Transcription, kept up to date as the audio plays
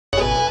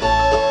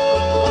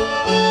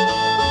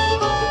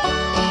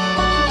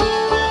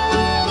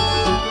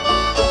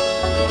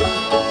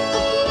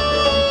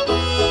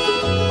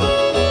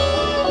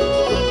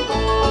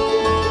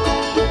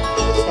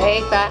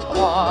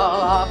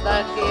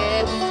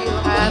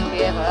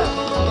given.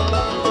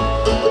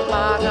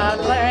 But a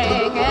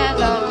ring and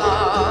a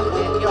lock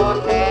with your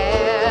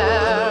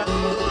hair,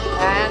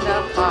 and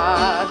a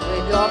card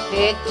with your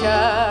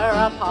picture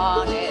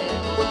upon it.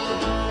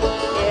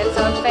 It's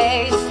a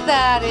face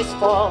that is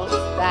false,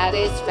 that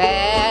is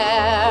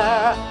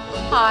fair.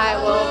 I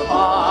will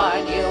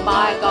pawn you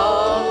my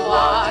gold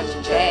watch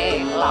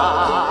chain,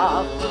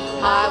 love.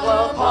 I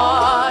will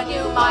pawn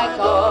you my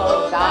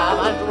gold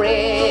diamond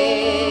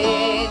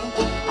ring.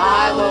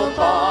 I will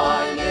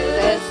pawn you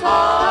this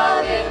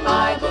heart in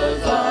my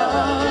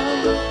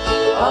bosom.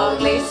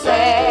 Only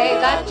say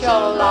that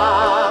you'll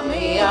love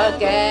me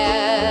again.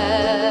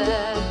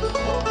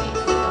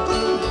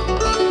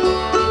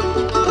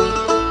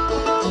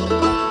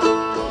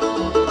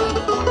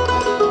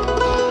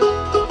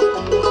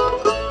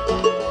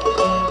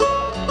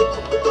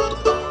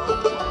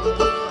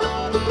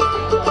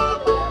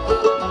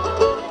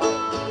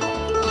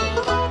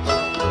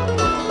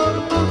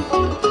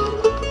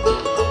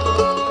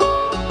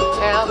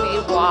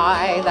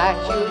 That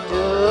you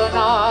do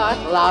not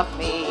love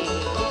me.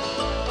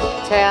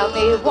 Tell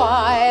me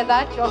why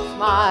that your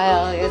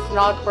smile is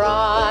not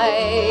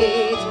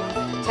bright.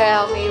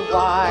 Tell me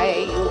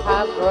why you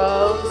have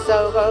grown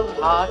so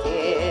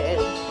cold-hearted.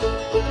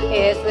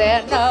 Is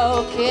there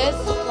no kiss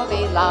for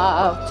me,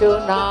 love,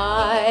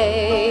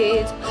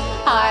 tonight?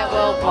 I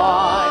will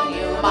pawn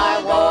you my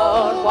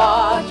gold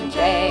watch and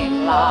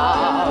chain,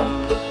 love.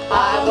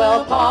 I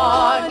will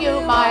pawn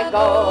you my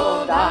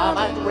gold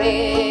diamond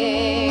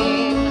ring.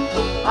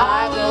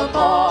 I will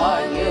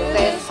pawn you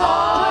this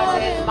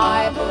heart in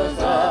my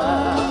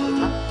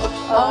bosom.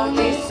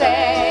 Only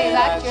say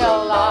that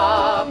you'll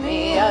love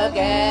me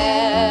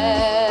again.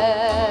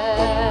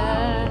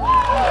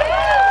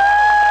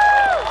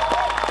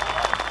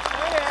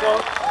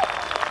 So,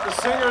 the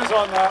singers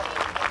on that,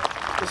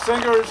 the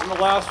singers in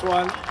the last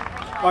one,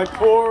 my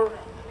poor,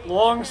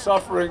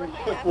 long-suffering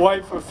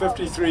wife of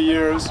 53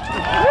 years,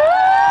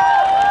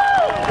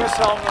 Miss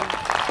Hellman.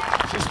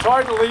 She's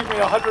tried to leave me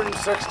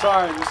 106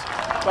 times.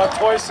 About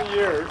twice a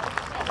year.